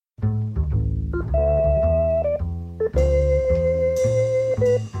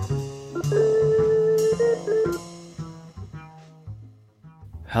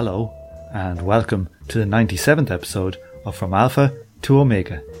Hello, and welcome to the 97th episode of From Alpha to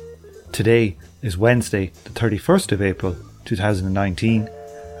Omega. Today is Wednesday, the 31st of April 2019,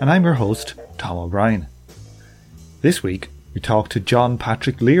 and I'm your host, Tom O'Brien. This week, we talk to John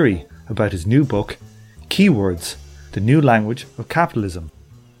Patrick Leary about his new book, Keywords, the New Language of Capitalism.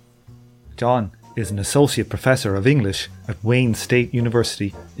 John is an Associate Professor of English at Wayne State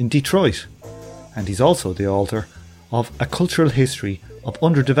University in Detroit, and he's also the author of A Cultural History of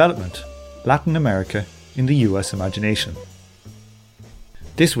Underdevelopment, Latin America in the US Imagination.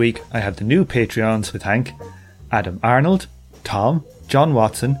 This week I have the new Patreons to thank: Adam Arnold, Tom, John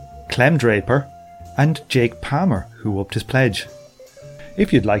Watson, Clem Draper and Jake Palmer, who upped his pledge.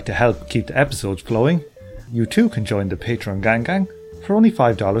 If you'd like to help keep the episodes flowing, you too can join the Patreon gang for only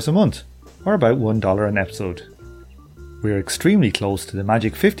 $5 a month, or about $1 an episode. We're extremely close to the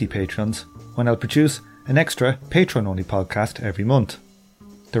magic 50 patrons when I'll produce an extra Patreon-only podcast every month.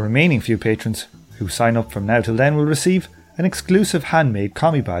 The remaining few patrons who sign up from now till then will receive an exclusive handmade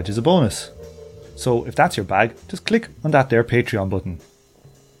commie badge as a bonus. So if that's your bag, just click on that there Patreon button.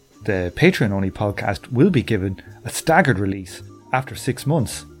 The Patreon-only podcast will be given a staggered release after 6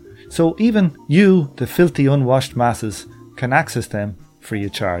 months, so even you, the filthy unwashed masses, can access them free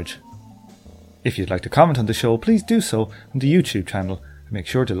of charge. If you'd like to comment on the show, please do so on the YouTube channel, and make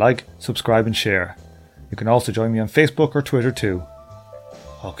sure to like, subscribe and share. You can also join me on Facebook or Twitter too.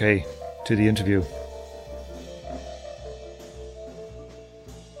 Okay, to the interview.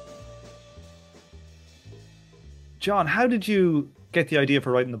 John, how did you get the idea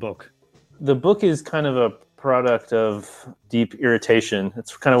for writing the book? The book is kind of a product of deep irritation.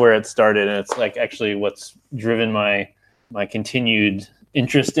 It's kind of where it started, and it's like actually what's driven my continued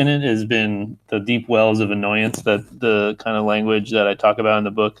interest in it has been the deep wells of annoyance that the kind of language that I talk about in the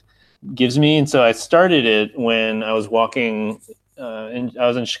book gives me. And so I started it when I was walking. I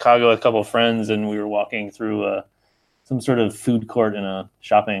was in Chicago with a couple of friends, and we were walking through some sort of food court in a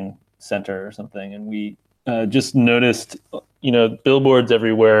shopping center or something, and we just noticed, billboards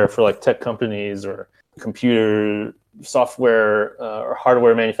everywhere for like tech companies or computer software or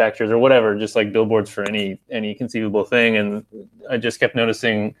hardware manufacturers or whatever, just like billboards for any conceivable thing. And I just kept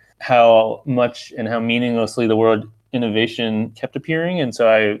noticing how much and how meaninglessly the word innovation kept appearing. And so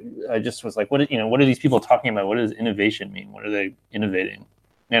I just was like, what are these people talking about? What does innovation mean? What are they innovating?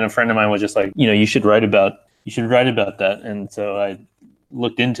 And a friend of mine was just like, you should write about that. And so I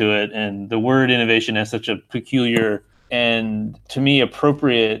looked into it, and the word innovation has such a peculiar and, to me,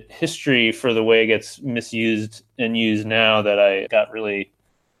 appropriate history for the way it gets misused and used now, that I got really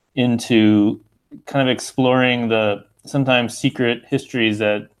into kind of exploring the sometimes secret histories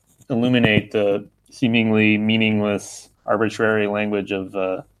that illuminate the seemingly meaningless, arbitrary language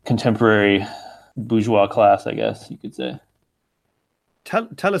of contemporary bourgeois class, I guess you could say.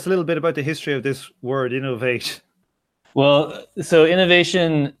 Tell us a little bit about the history of this word, innovate. Well, so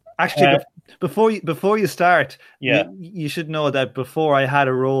innovation... Actually, before you start, yeah, you should know that before I had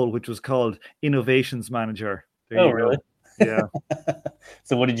a role which was called Innovations Manager. Oh, really? Yeah.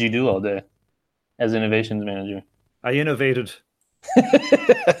 So what did you do all day as Innovations Manager? I innovated.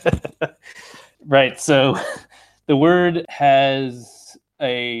 Right. So the word has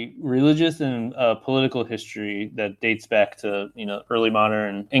a religious and political history that dates back to, early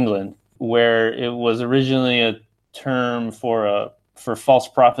modern England, where it was originally a term for false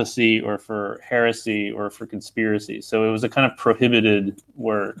prophecy or for heresy or for conspiracy. So it was a kind of prohibited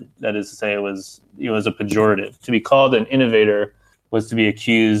word. That is to say, it was a pejorative. To be called an innovator was to be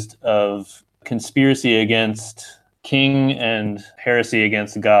accused of conspiracy against king and heresy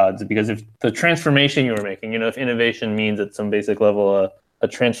against the gods, because if the transformation you were making, if innovation means at some basic level a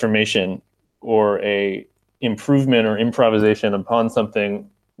transformation or a improvement or improvisation upon something,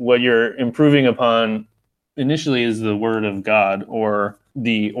 what you're improving upon initially is the word of God or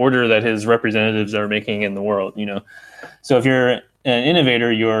the order that his representatives are making in the world. So if you're an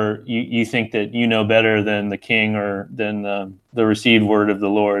innovator, you think that you know better than the king or than the received word of the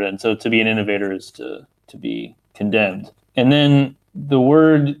Lord, and so to be an innovator is to be condemned. And then the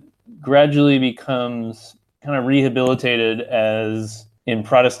word gradually becomes kind of rehabilitated as in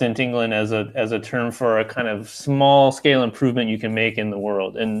Protestant England as a term for a kind of small scale improvement you can make in the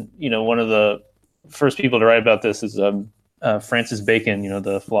world. And one of the first people to write about this is Francis Bacon,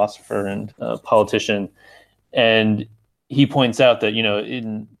 the philosopher and politician, and he points out that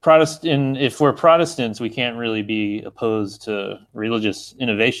if we're Protestants, we can't really be opposed to religious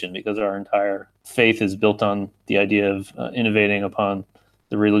innovation because our entire faith is built on the idea of innovating upon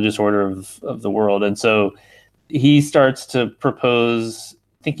the religious order of the world. And so he starts to propose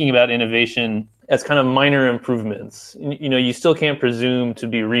thinking about innovation as kind of minor improvements. You still can't presume to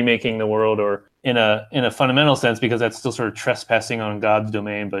be remaking the world or in a fundamental sense, because that's still sort of trespassing on God's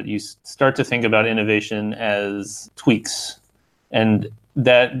domain. But you start to think about innovation as tweaks, and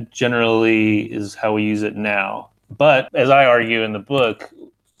that generally is how we use it now. But as I argue in the book,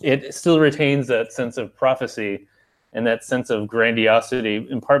 it still retains that sense of prophecy and that sense of grandiosity,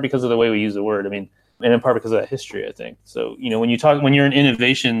 in part because of the way we use the word. I mean, and in part because of that history, I think. So, when you're in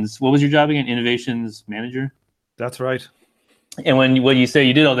innovations, what was your job again? Innovations manager? That's right. And what you say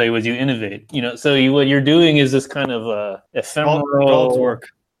you did all day was you innovate. So what you're doing is this kind of ephemeral God's work.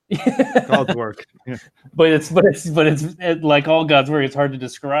 God's work. Yeah. But it's like all God's work. It's hard to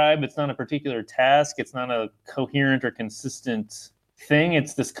describe. It's not a particular task. It's not a coherent or consistent thing.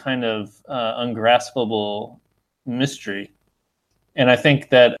 It's this kind of ungraspable mystery. And I think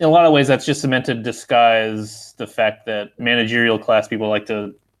that in a lot of ways that's just meant to disguise the fact that managerial class people like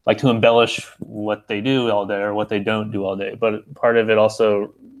to embellish what they do all day or what they don't do all day. But part of it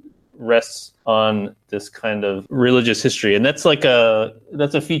also rests on this kind of religious history. And that's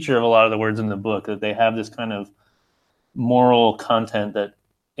that's a feature of a lot of the words in the book, that they have this kind of moral content that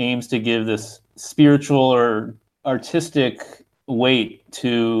aims to give this spiritual or artistic weight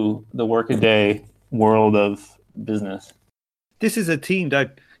to the workaday world of business. This is a theme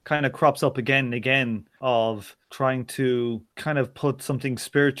that kind of crops up again and again, of trying to kind of put something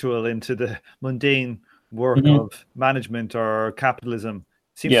spiritual into the mundane work of management or capitalism.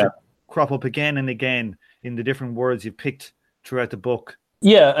 Seems to crop up again and again in the different words you've picked throughout the book.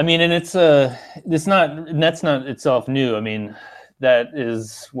 Yeah, I mean, and that's not itself new. I mean, that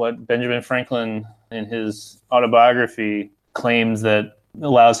is what Benjamin Franklin in his autobiography claims that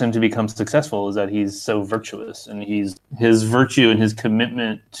allows him to become successful, is that he's so virtuous, and his virtue and his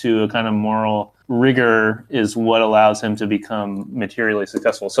commitment to a kind of moral rigor is what allows him to become materially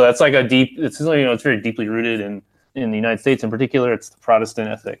successful. So that's like it's very deeply rooted in the United States in particular. It's the Protestant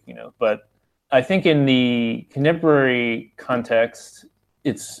ethic, but I think in the contemporary context,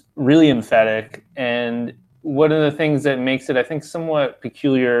 it's really emphatic. And one of the things that makes it, I think, somewhat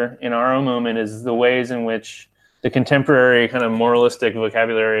peculiar in our own moment is the ways in which the contemporary kind of moralistic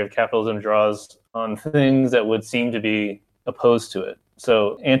vocabulary of capitalism draws on things that would seem to be opposed to it.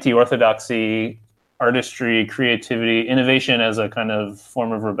 So anti-orthodoxy, artistry, creativity, innovation as a kind of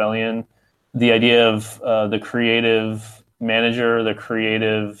form of rebellion, the idea of the creative manager, the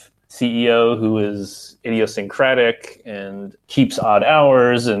creative CEO who is idiosyncratic and keeps odd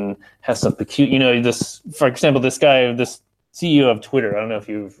hours and has some peculiar, for example, this CEO of Twitter, I don't know if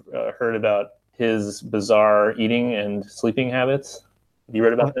you've heard about his bizarre eating and sleeping habits. Have you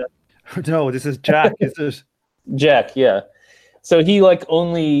read about that? No, this is Jack, is it? Jack, yeah. So he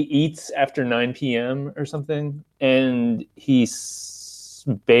only eats after 9 p.m. or something, and he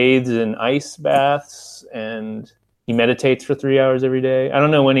bathes in ice baths, and he meditates for 3 hours every day. I don't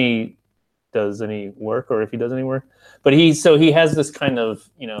know when he does any work or if he does any work, but he has this kind of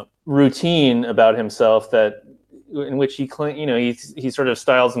routine about himself in which he sort of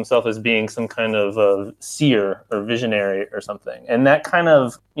styles himself as being some kind of seer or visionary or something. And that kind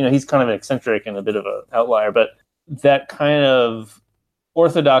of, he's kind of an eccentric and a bit of an outlier, but that kind of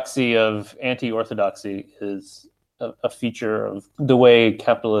orthodoxy of anti-orthodoxy is a feature of the way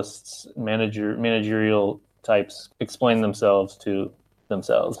capitalists, managerial types explain themselves to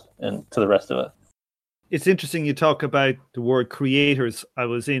themselves and to the rest of us. It's interesting you talk about the word creators. I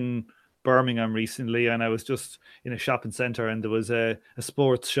was in Birmingham recently, and I was just in a shopping center, and there was a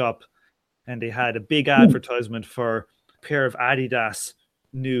sports shop, and they had a big advertisement for a pair of Adidas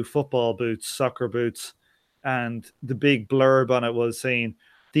new football boots, soccer boots, and the big blurb on it was saying,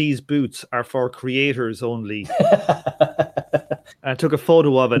 "These boots are for creators only." I took a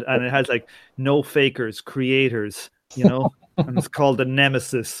photo of it, and it has no fakers, creators, and it's called the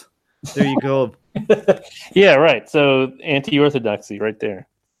Nemesis. There you go. Yeah, right. So anti-orthodoxy right there.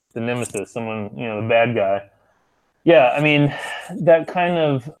 The nemesis, someone, the bad guy. Yeah, I mean, that kind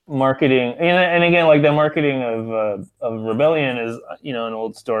of marketing, and again, that marketing of rebellion is, an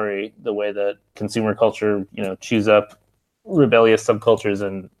old story, the way that consumer culture, chews up rebellious subcultures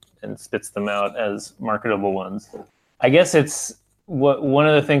and spits them out as marketable ones. I guess it's one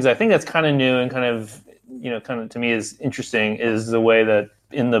of the things I think that's kind of new and kind of to me is interesting is the way that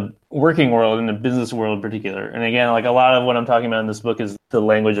in the working world, in the business world in particular, and again, a lot of what I'm talking about in this book is the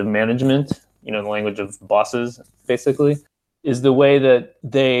language of management, the language of bosses, basically, is the way that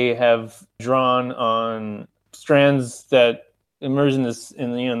they have drawn on strands that emerged in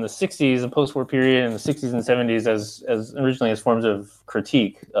the 60s and post-war period, in the 60s and 70s as originally as forms of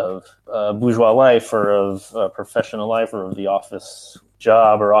critique of bourgeois life or of professional life or of the office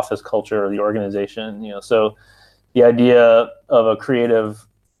job or office culture or the organization. So the idea of a creative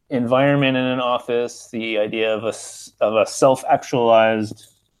environment in an office, the idea of a self-actualized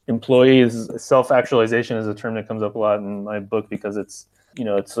employees. Self-actualization is a term that comes up a lot in my book because it's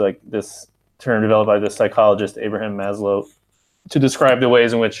like this term developed by the psychologist Abraham Maslow to describe the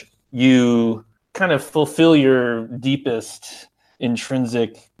ways in which you kind of fulfill your deepest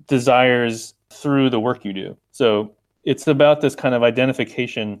intrinsic desires through the work you do. So it's about this kind of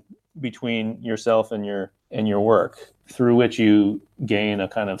identification between yourself and your work, through which you gain a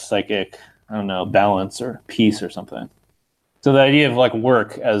kind of psychic, balance or peace or something. So the idea of like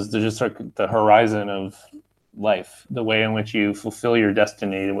work as just like the horizon of life, the way in which you fulfill your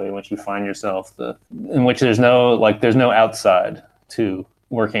destiny, the way in which you find yourself, in which there's no outside to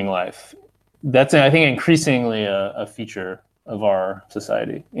working life. That's, I think, increasingly a feature of our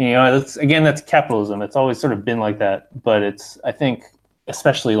society. That's capitalism. It's always sort of been like that, but it's, I think,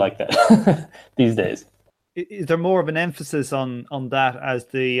 especially like that these days. Is there more of an emphasis on that as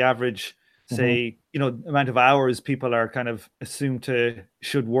the average, say, amount of hours people are kind of assumed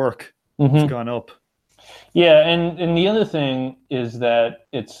should work has gone up? Yeah, and the other thing is that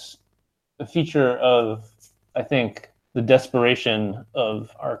it's a feature of, I think, the desperation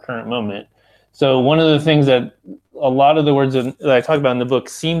of our current moment. So one of the things that a lot of the words that I talk about in the book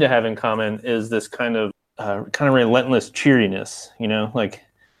seem to have in common is this kind of relentless cheeriness, like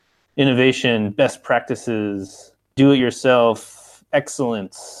innovation, best practices, do it yourself,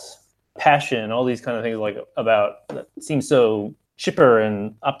 excellence, passion, all these kind of things about that seem so chipper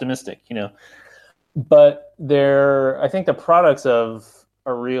and optimistic, But they're, I think, the products of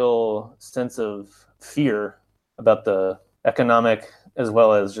a real sense of fear about the economic as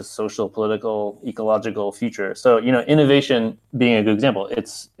well as just social, political, ecological future. So, innovation being a good example,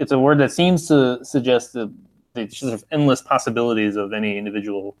 it's a word that seems to suggest the sort of endless possibilities of any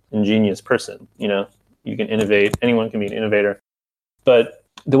individual ingenious person. You can innovate, anyone can be an innovator. But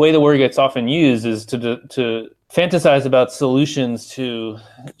the way the word gets often used is to fantasize about solutions to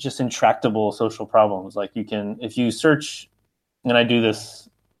just intractable social problems. Like if you search, and I do this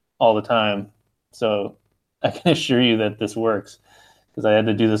all the time, so I can assure you that this works because I had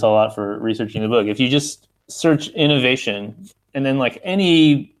to do this a lot for researching the book. If you just search innovation and then like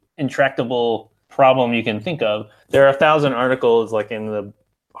any intractable problem you can think of, there are 1,000 articles like in the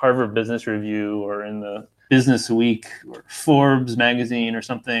Harvard Business Review or in the Business Week or Forbes magazine or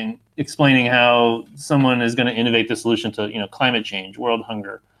something explaining how someone is going to innovate the solution to climate change, world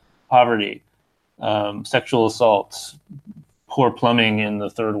hunger, poverty, sexual assaults, poor plumbing in the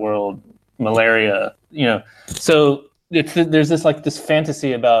third world, malaria. So there's this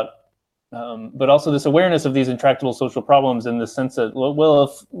fantasy about, but also this awareness of these intractable social problems in the sense that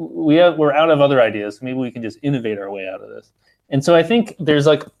if we're out of other ideas, maybe we can just innovate our way out of this. And so I think there's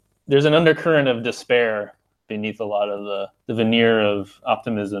an undercurrent of despair beneath a lot of the veneer of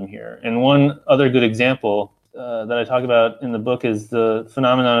optimism here. And one other good example that I talk about in the book is the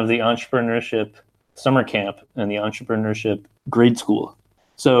phenomenon of the entrepreneurship summer camp and the entrepreneurship grade school.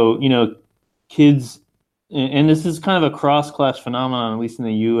 So, kids, and this is kind of a cross-class phenomenon, at least in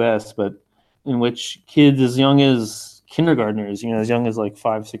the US, but in which kids as young as kindergartners, as young as like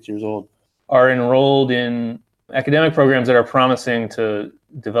 5-6 years old, are enrolled in academic programs that are promising to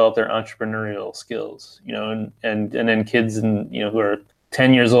develop their entrepreneurial skills, and then kids who are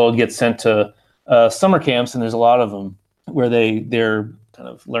 10 years old get sent to summer camps, and there's a lot of them where they're kind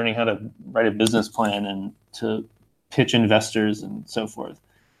of learning how to write a business plan and to pitch investors and so forth.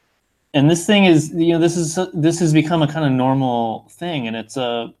 And this thing is, this has become a kind of normal thing, and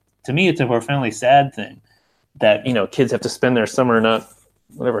to me it's a profoundly sad thing that kids have to spend their summer not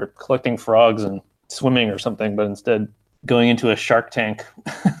collecting frogs and swimming or something, but instead going into a Shark Tank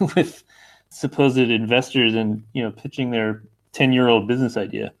with supposed investors and pitching their 10-year-old business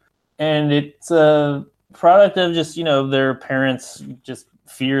idea. And it's a product of just their parents just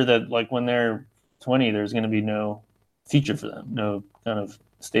fear that like when they're 20 there's going to be no future for them, no kind of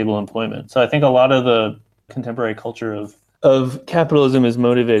stable employment. So I think a lot of the contemporary culture of capitalism is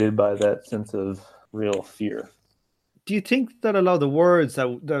motivated by that sense of real fear. Do you think that a lot of the words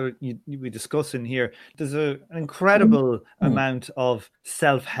that we discuss in here, there's an incredible amount of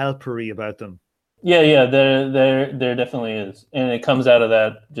self-helpery about them? Yeah, there definitely is, and it comes out of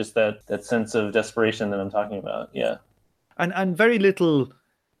that sense of desperation that I'm talking about. Yeah, and very little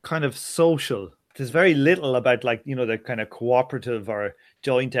kind of social. There's very little about the kind of cooperative or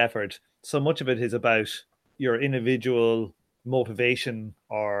joint effort. So much of it is about your individual motivation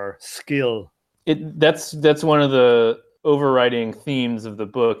or skill. That's one of the overriding themes of the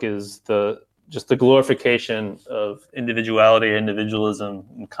book is the just the glorification of individuality, individualism,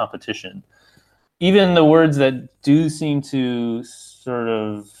 and competition. Even the words that do seem to sort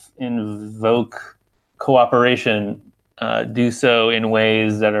of invoke cooperation do so in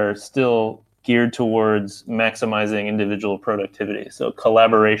ways that are still geared towards maximizing individual productivity. So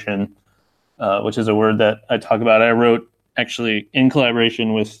collaboration, which is a word that I talk about. I wrote actually in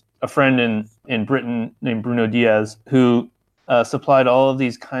collaboration with a friend in Britain named Bruno Diaz, who supplied all of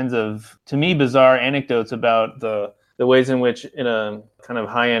these kinds of, to me, bizarre anecdotes about the ways in which in a kind of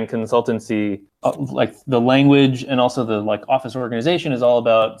high-end consultancy, like the language and also the like office organization is all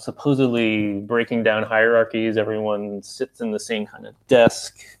about supposedly breaking down hierarchies. Everyone sits in the same kind of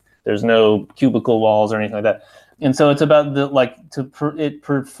desk. There's no cubicle walls or anything like that. And so it's about it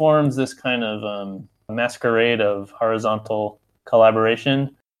performs this kind of masquerade of horizontal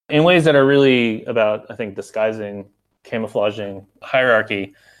collaboration in ways that are really about, I think, disguising, camouflaging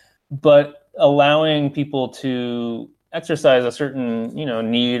hierarchy, but allowing people to exercise a certain,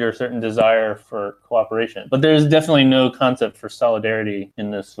 need or certain desire for cooperation. But there's definitely no concept for solidarity in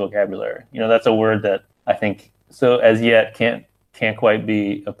this vocabulary. That's a word that I think so as yet can't quite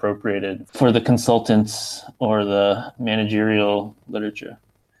be appropriated for the consultants or the managerial literature.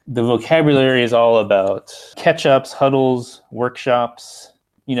 The vocabulary is all about catch-ups, huddles, workshops,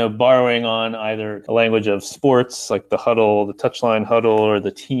 borrowing on either a language of sports, like the huddle, the touchline huddle, or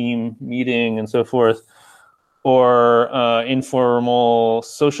the team meeting and so forth, or informal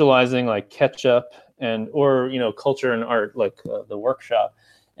socializing like catch-up, or culture and art like the workshop.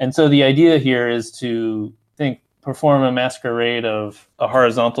 And so the idea here is to perform a masquerade of a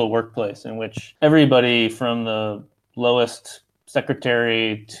horizontal workplace in which everybody from the lowest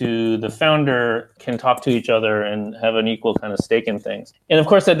secretary to the founder can talk to each other and have an equal kind of stake in things. And of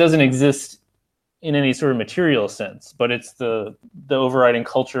course, that doesn't exist in any sort of material sense, but it's the overriding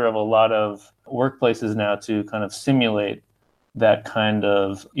culture of a lot of workplaces now to kind of simulate that kind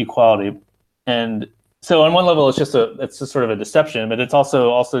of equality. And so on one level, it's just sort of a deception, but it's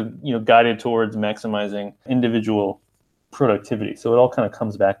also guided towards maximizing individual productivity. So it all kind of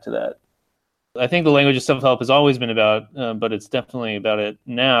comes back to that. I think the language of self-help has always been about, but it's definitely about it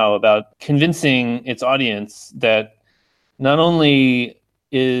now, about convincing its audience that not only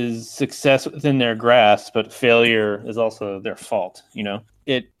is success within their grasp, but failure is also their fault.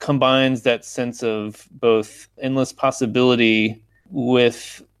 It combines that sense of both endless possibility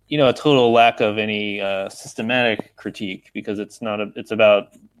with a total lack of any systematic critique, because it's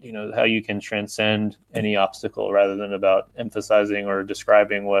about how you can transcend any obstacle rather than about emphasizing or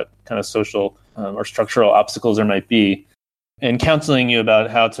describing what kind of social or structural obstacles there might be, and counseling you about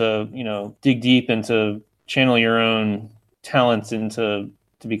how to dig deep and to channel your own talents into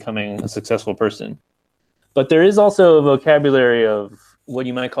becoming a successful person. But there is also a vocabulary of what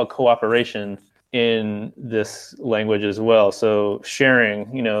you might call cooperation in this language as well. So sharing,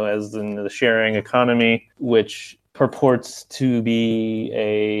 as in the sharing economy, which purports to be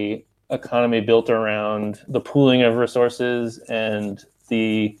a economy built around the pooling of resources and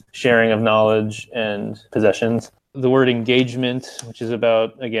the sharing of knowledge and possessions. The word engagement, which is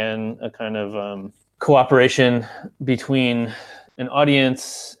about, again, a kind of cooperation between an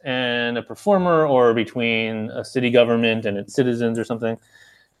audience and a performer, or between a city government and its citizens or something.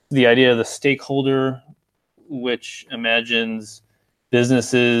 The idea of the stakeholder, which imagines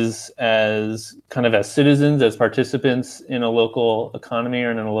businesses as kind of as citizens, as participants in a local economy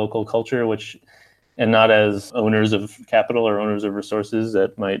or in a local culture, and not as owners of capital or owners of resources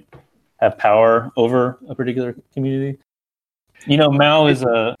that might have power over a particular community. Mao is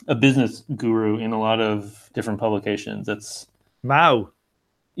a business guru in a lot of different publications. That's Mao.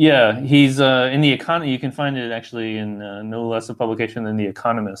 Yeah, he's in The Economist. You can find it actually in no less a publication than The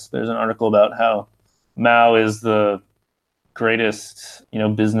Economist. There's an article about how Mao is the greatest,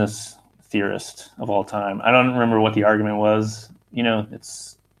 business theorist of all time. I don't remember what the argument was.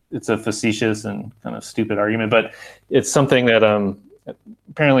 It's a facetious and kind of stupid argument, but it's something that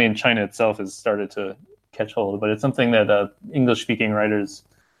apparently in China itself has started to catch hold. But it's something that English-speaking writers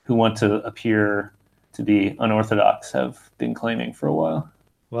who want to appear to be unorthodox have been claiming for a while.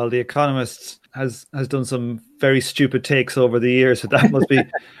 Well, The Economist has done some very stupid takes over the years, so that must be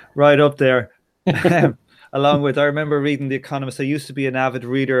right up there. Along with, I remember reading The Economist. I used to be an avid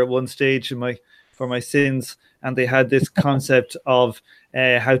reader at one stage for my sins, and they had this concept of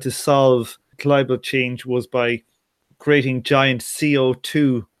how to solve climate change was by creating giant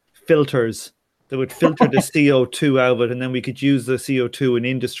CO2 filters that would filter the CO2 out of it, and then we could use the CO2 in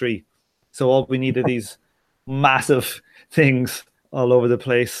industry. So all we needed these massive things all over the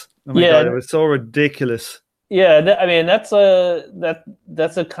place. Oh my God, it was so ridiculous. Yeah, I mean that's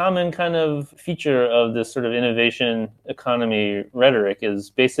a common kind of feature of this sort of innovation economy rhetoric, is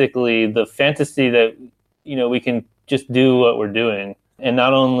basically the fantasy that we can just do what we're doing and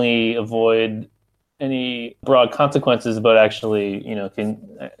not only avoid any broad consequences, but actually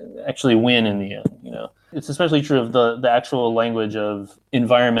can actually win in the end. It's especially true of the actual language of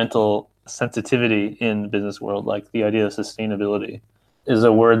environmental sensitivity in the business world, like the idea of sustainability is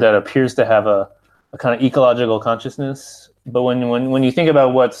a word that appears to have a kind of ecological consciousness. But when you think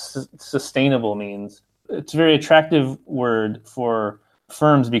about what sustainable means, it's a very attractive word for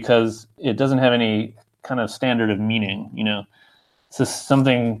firms because it doesn't have any kind of standard of meaning. So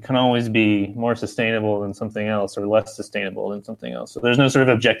something can always be more sustainable than something else or less sustainable than something else. So there's no sort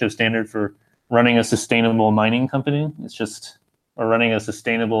of objective standard for running a sustainable mining company. It's just, or running a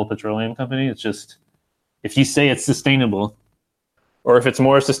sustainable petroleum company. It's just, if you say it's sustainable, or if it's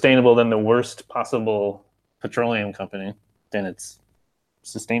more sustainable than the worst possible petroleum company, then it's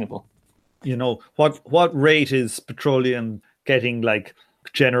sustainable. What rate is petroleum getting like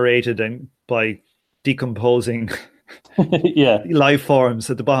generated and by decomposing yeah, life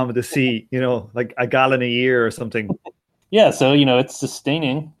forms at the bottom of the sea, like a gallon a year or something? Yeah, so it's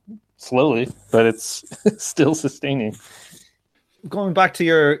sustaining slowly, but it's still sustaining. Going back to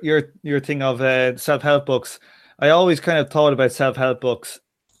your thing of self-help books, I always kind of thought about self-help books,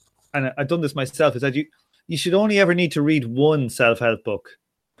 and I've done this myself, is that you should only ever need to read one self-help book.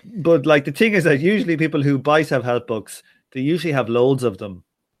 But like the thing is that usually people who buy self-help books, they usually have loads of them.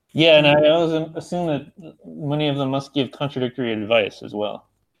 Yeah, and I always assume that many of them must give contradictory advice as well.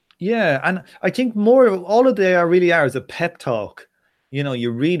 Yeah, and I think more of all of they really are is a pep talk.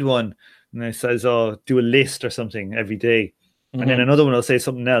 You read one and it says, "Oh, do a list or something every day," and then another one will say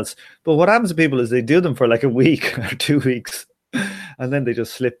something else. But what happens to people is they do them for like a week or 2 weeks, and then they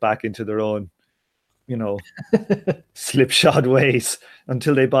just slip back into their own, slipshod ways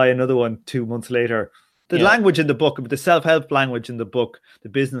until they buy another one 2 months later. The language in the book, the self-help language in the book, the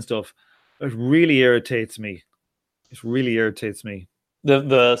business stuff, it really irritates me. It really irritates me.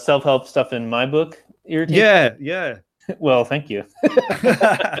 The self-help stuff in my book irritates me? Yeah. Well, thank you.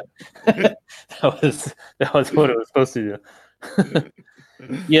 that was what it was supposed to do.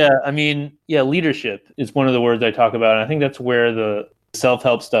 Yeah, I mean, leadership is one of the words I talk about, and I think that's where the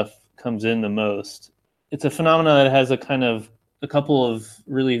self-help stuff comes in the most. It's a phenomenon that has a couple of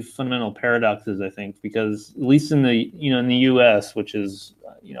really fundamental paradoxes, I think, because at least in the in the U.S., which is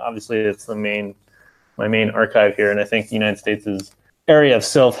obviously it's my main archive here, and I think the United States is area of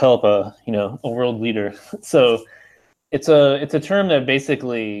self-help, a world leader. So it's a term that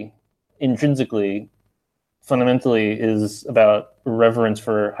basically intrinsically, fundamentally is about reverence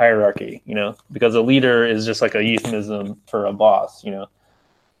for hierarchy, because a leader is just like a euphemism for a boss,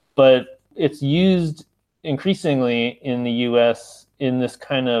 but it's used increasingly in the US in this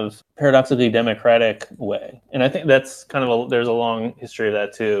kind of paradoxically democratic way. And I think that's there's a long history of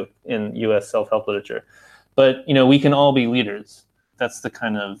that too in US self-help literature. But, we can all be leaders. That's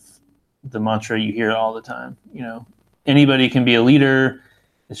the mantra you hear all the time. Anybody can be a leader.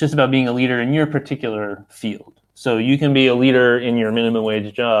 It's just about being a leader in your particular field. So you can be a leader in your minimum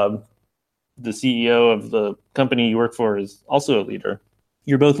wage job. The CEO of the company you work for is also a leader.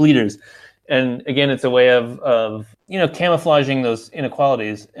 You're both leaders. And again, it's a way of camouflaging those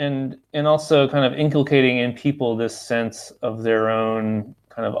inequalities and also kind of inculcating in people this sense of their own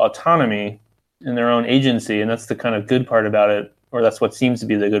kind of autonomy and their own agency. And that's the kind of good part about it, or that's what seems to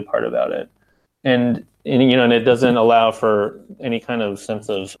be the good part about it. And it doesn't allow for any kind of sense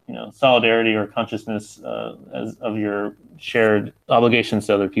of solidarity or consciousness of your shared obligations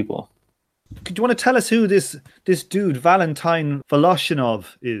to other people. Do you want to tell us who this dude Valentin Voloshinov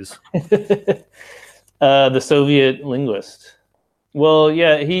is? The Soviet linguist. Well,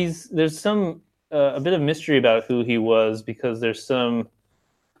 yeah, there's some a bit of mystery about who he was, because there's some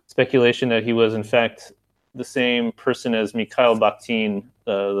speculation that he was in fact the same person as Mikhail Bakhtin,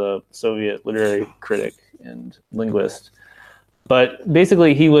 the Soviet literary critic and linguist. But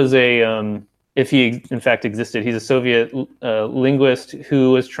basically, he was if he in fact existed, he's a Soviet linguist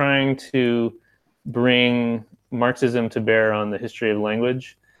who was trying to bring Marxism to bear on the history of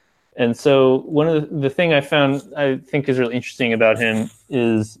language. And so one of the thing I think is really interesting about him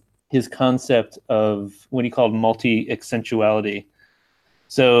is his concept of what he called multi-accentuality.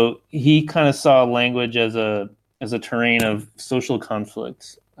 So he kind of saw language as a terrain of social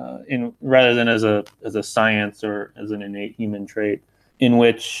conflict, rather than as a science or as an innate human trait, in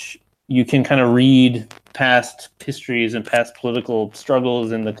which you can kind of read past histories and past political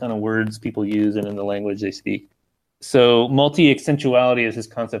struggles in the kind of words people use and in the language they speak. So multi-accentuality is his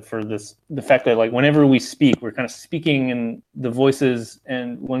concept for this, the fact that like whenever we speak, we're kind of speaking in the voices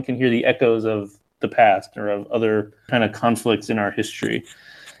and one can hear the echoes of the past or of other kind of conflicts in our history.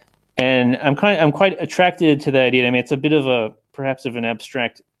 And I'm quite attracted to the idea. I mean, it's a bit of perhaps of an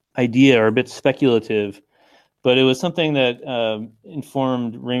abstract idea or a bit speculative, but it was something that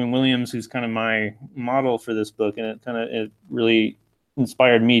informed Raymond Williams, who's kind of my model for this book. And it really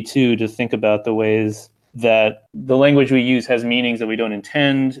inspired me too, to think about the ways that the language we use has meanings that we don't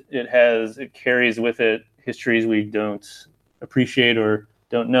intend. It carries with it histories we don't appreciate or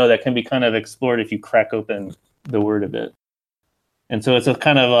don't know that can be kind of explored if you crack open the word a bit. And so it's a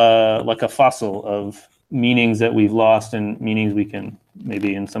kind of like a fossil of meanings that we've lost and meanings we can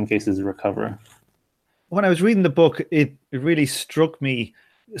maybe in some cases recover. When I was reading the book, it really struck me,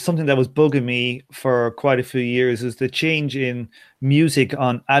 something that was bugging me for quite a few years is the change in music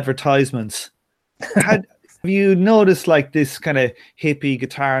on advertisements. Have you noticed like this kind of hippie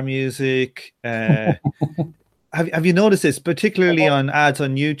guitar music? Have you noticed this, particularly on ads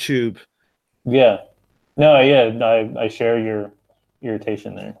on YouTube? Yeah. No, yeah, I share your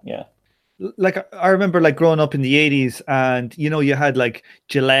irritation there. Yeah. Like I remember like growing up in the 80s and, you know, you had like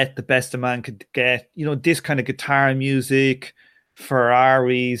Gillette, the best a man could get, you know, this kind of guitar music,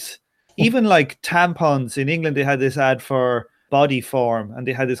 Ferraris, even like tampons. In England, they had this ad for Body Form and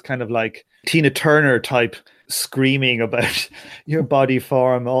they had this kind of like Tina Turner type screaming about your body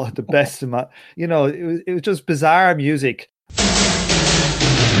form, oh, the best of my, you know, it was just bizarre music.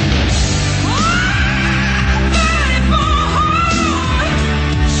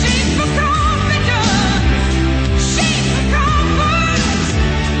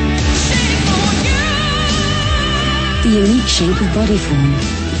 The unique shape of Body Form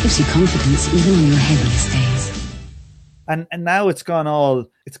gives you confidence even on your heaviest days. And now it's gone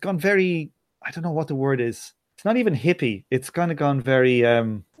very, I don't know what the word is. It's not even hippie. It's kind of gone very...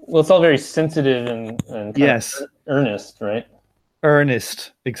 well, it's all very sensitive and kind yes, of earnest, right?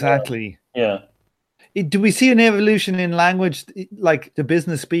 Earnest, exactly. Yeah. Do we see an evolution in language, like the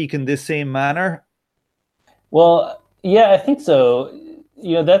business speak in this same manner? Well, yeah, I think so.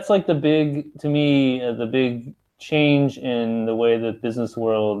 You know, that's like the big change in the way the business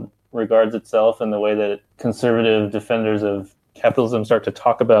world regards itself and the way that conservative defenders of capitalism start to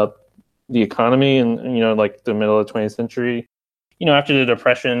talk about the economy and, you know, like the middle of the 20th century, you know, after the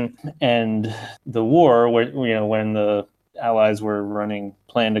Depression and the war, where, you know, when the Allies were running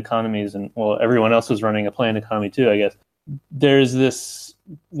planned economies and, well, everyone else was running a planned economy too, I guess. There's this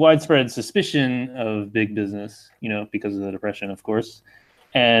widespread suspicion of big business, you know, because of the Depression, of course,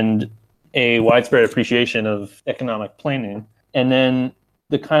 and a widespread appreciation of economic planning. And then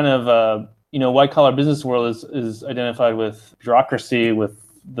the kind of, you know, white-collar business world is identified with bureaucracy, with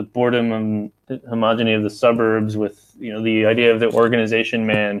the boredom and homogeny of the suburbs, with, you know, the idea of the organization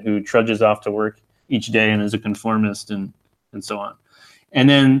man who trudges off to work each day and is a conformist and so on. And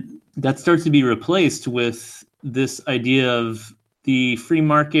then that starts to be replaced with this idea of the free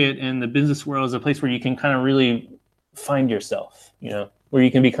market and the business world as a place where you can kind of really find yourself, you know, where you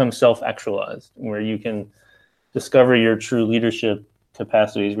can become self-actualized, where you can discover your true leadership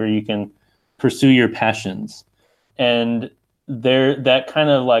capacities, where you can pursue your passions. And that kind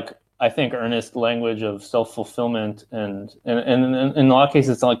of like, I think, earnest language of self-fulfillment and in a lot of cases,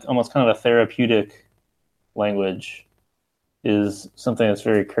 it's like almost kind of a therapeutic language is something that's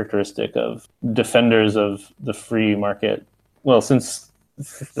very characteristic of defenders of the free market. Well, since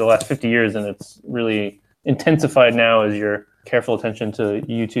the last 50 years, and it's really intensified now as your careful attention to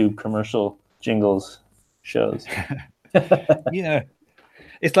YouTube commercial jingles shows. Yeah.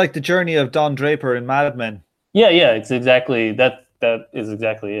 It's like the journey of Don Draper in Mad Men. Yeah, it's exactly that is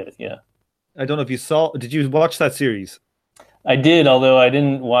exactly it. Yeah. I don't know if did you watch that series? I did, although I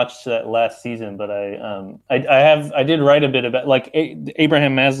didn't watch that last season, but I did write a bit about, like,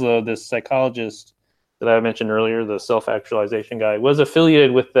 Abraham Maslow, this psychologist that I mentioned earlier, the self-actualization guy, was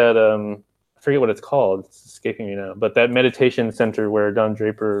affiliated with that I forget what it's called. It's escaping me now. But that meditation center where Don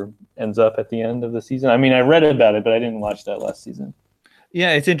Draper ends up at the end of the season. I mean, I read about it, but I didn't watch that last season.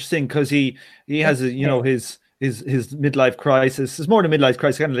 Yeah, it's interesting because he has his midlife crisis. It's more than a midlife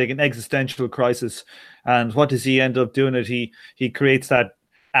crisis, kind of like an existential crisis. And what does he end up doing? He creates that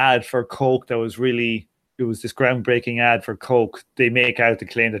ad for Coke that was it was this groundbreaking ad for Coke. They make out the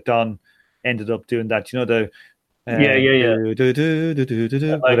claim that Don ended up doing that. You know, the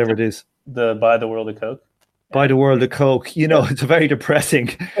whatever it is. The Buy the World of Coke. Buy the World of Coke. You know, it's a very depressing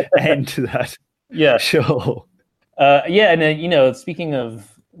end to that show. And you know, speaking of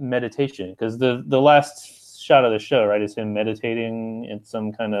meditation, because the last shot of the show, right, is him meditating in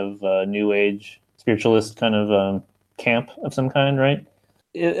some kind of new age spiritualist kind of camp of some kind, right?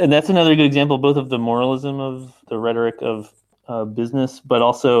 And that's another good example, both of the moralism of the rhetoric of business, but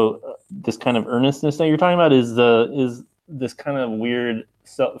also this kind of earnestness that you're talking about is this kind of weird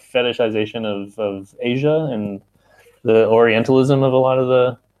fetishization of Asia and the Orientalism of a lot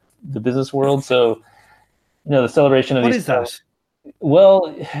of the business world. So, the celebration of what these. Is that?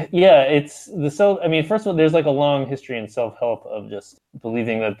 Well, yeah, it's I mean, first of all, there's like a long history in self-help of just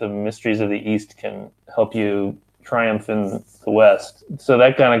believing that the mysteries of the East can help you triumph in the West. So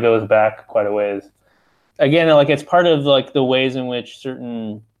that kind of goes back quite a ways. Again, like it's part of like the ways in which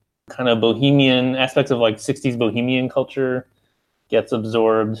certain kind of bohemian aspects of like 60s bohemian culture gets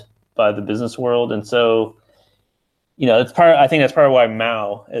absorbed by the business world. And so, I think that's part of why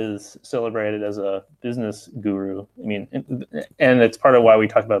Mao is celebrated as a business guru. I mean, and it's part of why we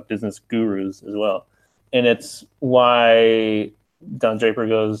talk about business gurus as well. And it's why Don Draper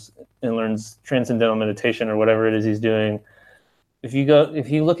goes and learns transcendental meditation or whatever it is he's doing. If you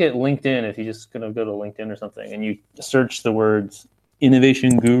look at LinkedIn, if you just gonna go to LinkedIn or something and you search the words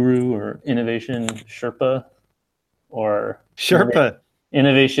innovation guru or innovation Sherpa or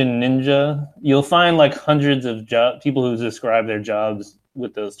innovation ninja, you'll find like hundreds of people who describe their jobs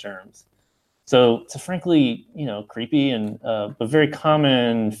with those terms. So it's a frankly, creepy and but very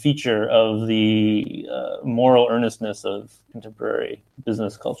common feature of the moral earnestness of contemporary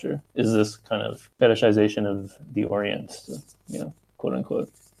business culture is this kind of fetishization of the Orient, quote unquote.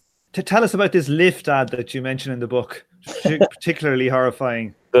 To tell us about this Lyft ad that you mentioned in the book, particularly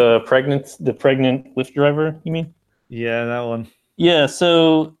horrifying. The pregnant Lyft driver, you mean? Yeah, that one. Yeah,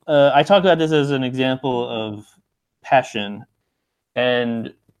 so I talk about this as an example of passion,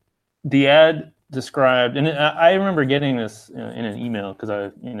 and the ad described, and I remember getting this in an email because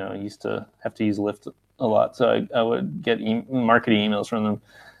I used to have to use Lyft a lot, so I would get marketing emails from them.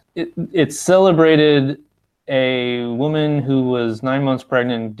 It celebrated a woman who was 9 months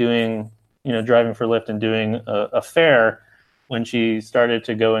pregnant doing, driving for Lyft and doing a fare when she started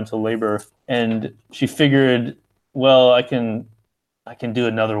to go into labor, and she figured, well, I can do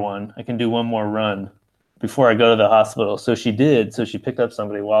another one. I can do one more run before I go to the hospital. So she did. So she picked up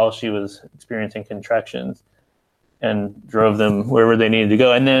somebody while she was experiencing contractions and drove them wherever they needed to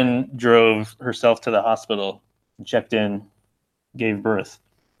go, and then drove herself to the hospital, checked in, gave birth.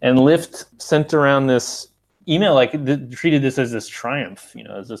 And Lyft sent around this email, treated this as this triumph,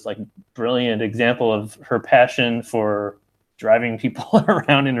 as this like brilliant example of her passion for driving people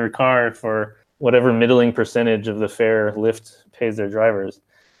around in her car for whatever middling percentage of the fare Lyft pays their drivers.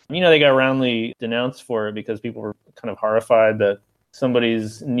 They got roundly denounced for it because people were kind of horrified that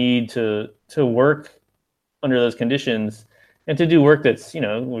somebody's need to work under those conditions and to do work that's,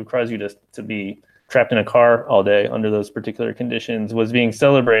 requires you to be trapped in a car all day under those particular conditions was being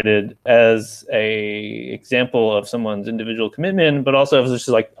celebrated as a example of someone's individual commitment, but also as just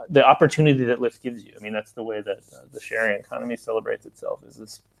like the opportunity that Lyft gives you. I mean, that's the way that the sharing economy celebrates itself. Is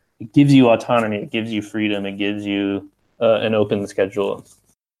this? It gives you autonomy, it gives you freedom, it gives you an open schedule.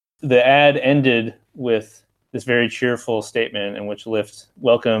 The ad ended with this very cheerful statement in which Lyft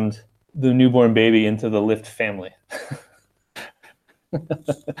welcomed the newborn baby into the Lyft family.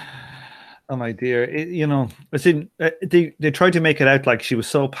 Oh my dear! They tried to make it out like she was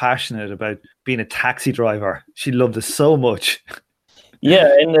so passionate about being a taxi driver. She loved it so much.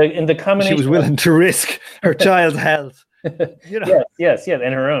 Yeah, and the combination. She was willing to risk her child's health. Yes,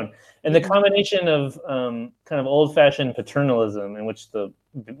 and her own. And the combination of kind of old-fashioned paternalism, in which the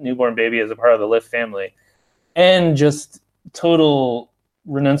newborn baby is a part of the Lyft family, and just total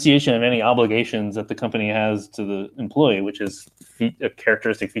renunciation of any obligations that the company has to the employee, which is a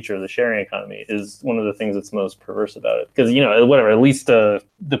characteristic feature of the sharing economy, is one of the things that's most perverse about it. Because at least the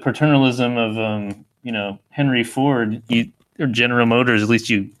paternalism of Henry Ford or General Motors, at least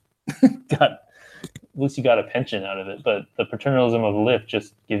you got a pension out of it. But the paternalism of Lyft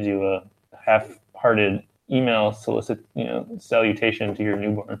just gives you a half-hearted email salutation to your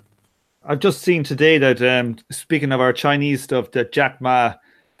newborn. I've just seen today that, speaking of our Chinese stuff, that Jack Ma,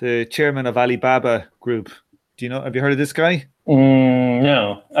 the chairman of Alibaba Group, have you heard of this guy?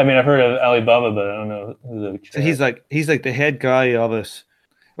 No. I mean, I've heard of Alibaba, but I don't know who the chairman. So he's like the head guy of it.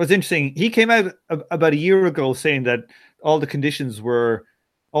 What's interesting, he came out about a year ago saying that all the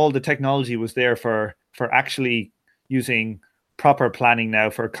technology was there for actually using proper planning now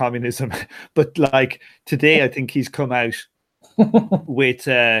for communism. But like today, I think he's come out with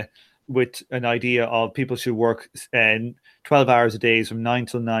an idea of people should work 12 hours a day from 9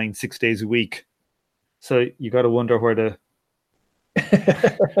 till 9, 6 days a week. So you got to wonder whether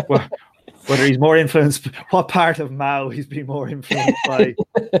he's more influenced, what part of Mao he's been more influenced by.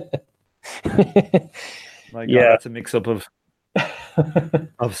 My God, Yeah. that's a mix-up of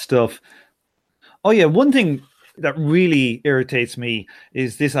stuff. Oh yeah, one thing that really irritates me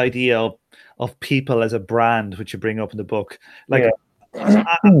is this idea of people as a brand, which you bring up in the book. Yeah. Like,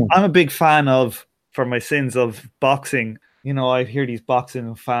 I'm a big fan of, for my sins, of boxing. You know, I hear these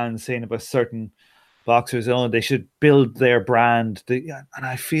boxing fans saying about certain boxers, oh, they should build their brand. And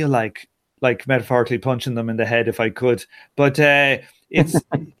I feel like metaphorically punching them in the head if I could. But it's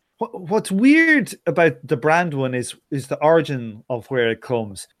what's weird about the brand one is the origin of where it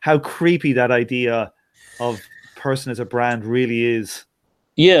comes. How creepy that idea of person as a brand really is.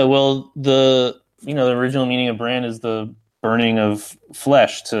 Yeah, well, the original meaning of brand is the burning of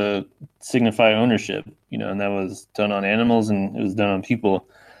flesh to signify ownership, and that was done on animals and it was done on people.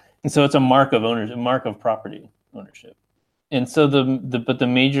 And so it's a mark of ownership, a mark of property ownership. And so the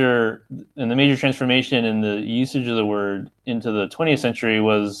major transformation in the usage of the word into the 20th century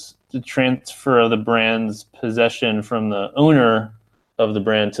was the transfer of the brand's possession from the owner of the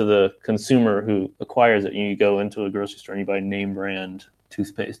brand to the consumer who acquires it. You go into a grocery store and you buy name brand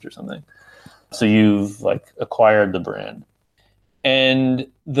toothpaste or something. So you've acquired the brand. And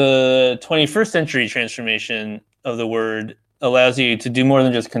the 21st century transformation of the word allows you to do more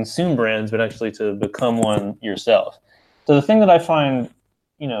than just consume brands, but actually to become one yourself. So the thing that I find,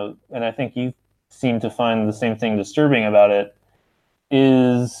 and I think you seem to find the same thing disturbing about it,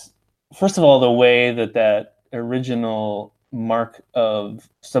 is, first of all, the way that original mark of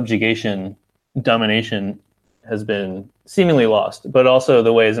subjugation, domination, has been seemingly lost, but also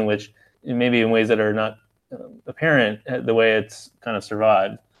the ways in which, maybe in ways that are not apparent, the way it's kind of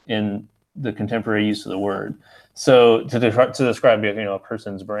survived in the contemporary use of the word. So to describe, a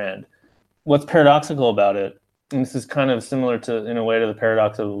person's brand, what's paradoxical about it, and this is kind of similar in a way to the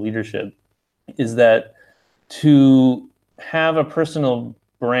paradox of leadership, is that to have a personal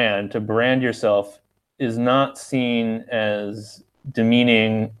brand, to brand yourself, is not seen as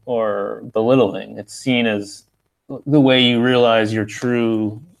demeaning or belittling. It's seen as the way you realize your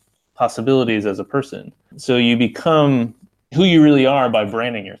true possibilities as a person. So you become who you really are by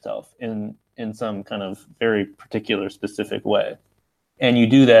branding yourself in some kind of very particular, specific way. And you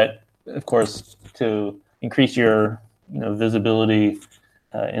do that, of course, to increase your visibility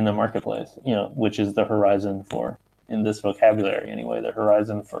in the marketplace, which is the horizon for, in this vocabulary anyway, the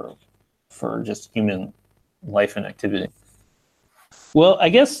horizon for just human life and activity. Well, I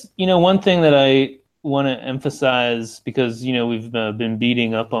guess, one thing that I want to emphasize, because, we've been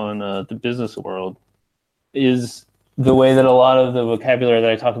beating up on the business world, is the way that a lot of the vocabulary that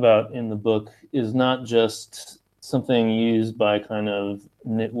I talk about in the book is not just something used by kind of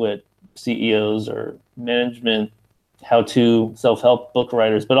nitwit CEOs or management, how-to self-help book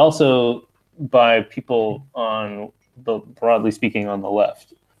writers, but also by people broadly speaking, on the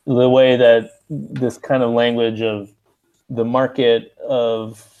left. The way that this kind of language of the market,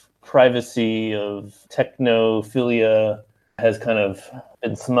 of privacy, of technophilia has kind of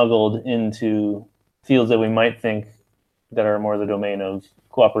been smuggled into fields that we might think that are more the domain of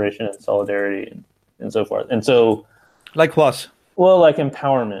cooperation and solidarity and so forth. And so, like what? Well, like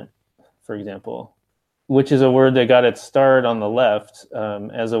empowerment, for example, which is a word that got its start on the left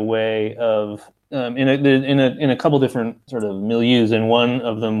as a way of in a couple different sort of milieus, and one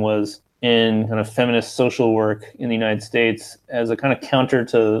of them was in kind of feminist social work in the United States as a kind of counter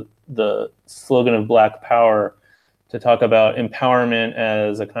to the slogan of Black Power, to talk about empowerment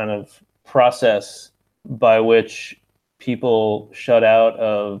as a kind of process by which people shut out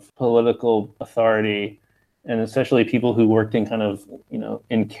of political authority, and especially people who worked in kind of,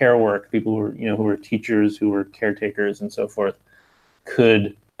 in care work, people who were teachers, who were caretakers and so forth,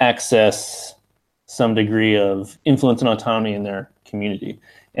 could access some degree of influence and autonomy in their community.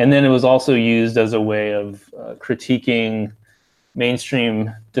 And then it was also used as a way of critiquing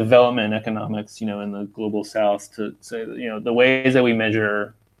mainstream development economics, in the global South, to say that, the ways that we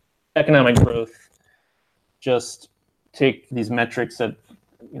measure economic growth just take these metrics that,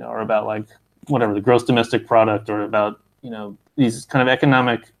 are about like whatever, the gross domestic product, or about, these kind of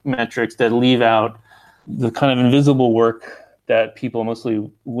economic metrics that leave out the kind of invisible work that people, mostly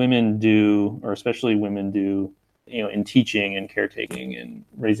women, do, or especially women do, in teaching and caretaking and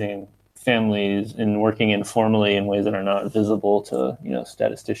raising families and working informally in ways that are not visible to,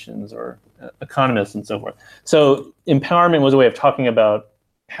 statisticians or economists and so forth. So empowerment was a way of talking about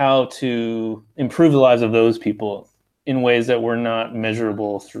how to improve the lives of those people in ways that were not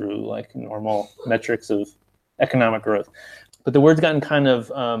measurable through like normal metrics of economic growth. But the word's gotten kind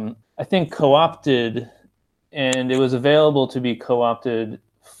of, I think, co-opted, and it was available to be co-opted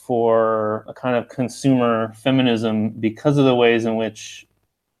for a kind of consumer feminism because of the ways in which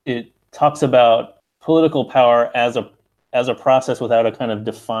it talks about political power as a process without a kind of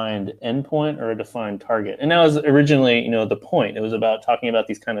defined endpoint or a defined target. And that was originally, the point. It was about talking about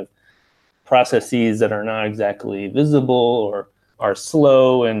these kind of processes that are not exactly visible or are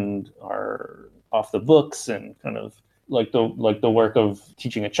slow and are off the books and kind of like the work of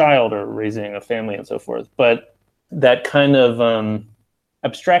teaching a child or raising a family and so forth. But that kind of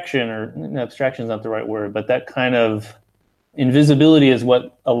abstraction, or abstraction is not the right word, but that kind of invisibility is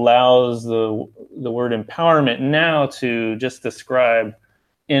what allows the word empowerment now to just describe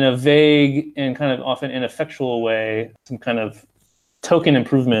in a vague and kind of often ineffectual way some kind of token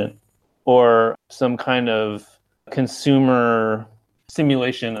improvement or some kind of consumer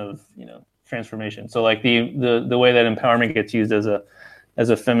simulation of transformation. So like the way that empowerment gets used as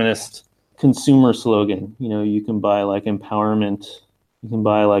a feminist consumer slogan, you can buy like empowerment, you can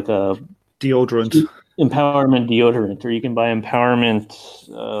buy like a deodorant, or you can buy empowerment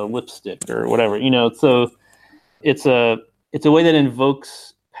lipstick or whatever. So it's a way that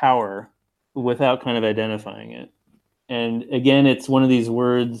invokes power without kind of identifying it. And again, it's one of these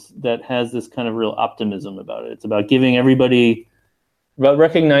words that has this kind of real optimism about it. It's about about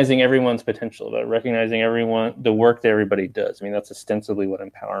recognizing everyone's potential, about recognizing the work that everybody does. I mean, that's ostensibly what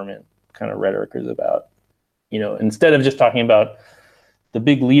empowerment kind of rhetoric is about. Instead of just talking about the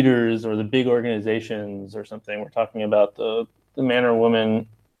big leaders or the big organizations or something, we're talking about the man or woman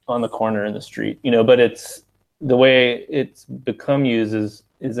on the corner in the street. But it's the way it's become used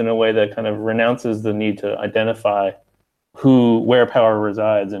is in a way that kind of renounces the need to identify where power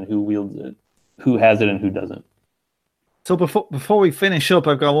resides and who wields it, who has it and who doesn't. So before we finish up,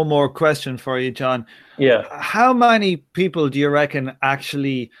 I've got one more question for you, John. Yeah. How many people do you reckon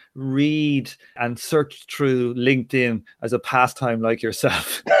actually read and search through LinkedIn as a pastime like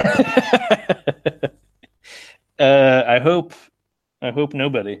yourself? I hope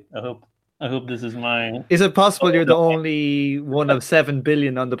nobody. I hope this is mine. Is it possible you're the only one of 7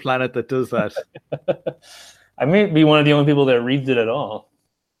 billion on the planet that does that? I may be one of the only people that reads it at all.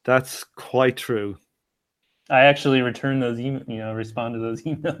 That's quite true. I actually return those respond to those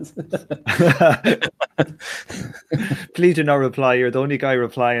emails. Please do not reply. You're the only guy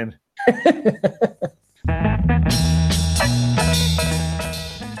replying.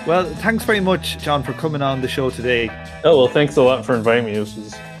 Well, thanks very much, John, for coming on the show today. Oh, well, thanks a lot for inviting me.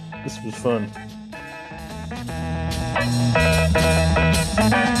 This was fun.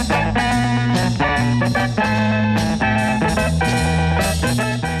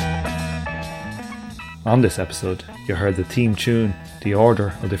 On this episode, you heard the theme tune, The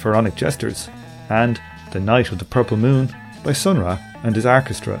Order of the Pharaonic Jesters, and The Night of the Purple Moon by Sun Ra and his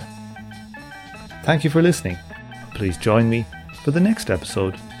orchestra. Thank you for listening. Please join me for the next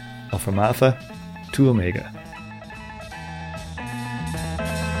episode of From Alpha to Omega.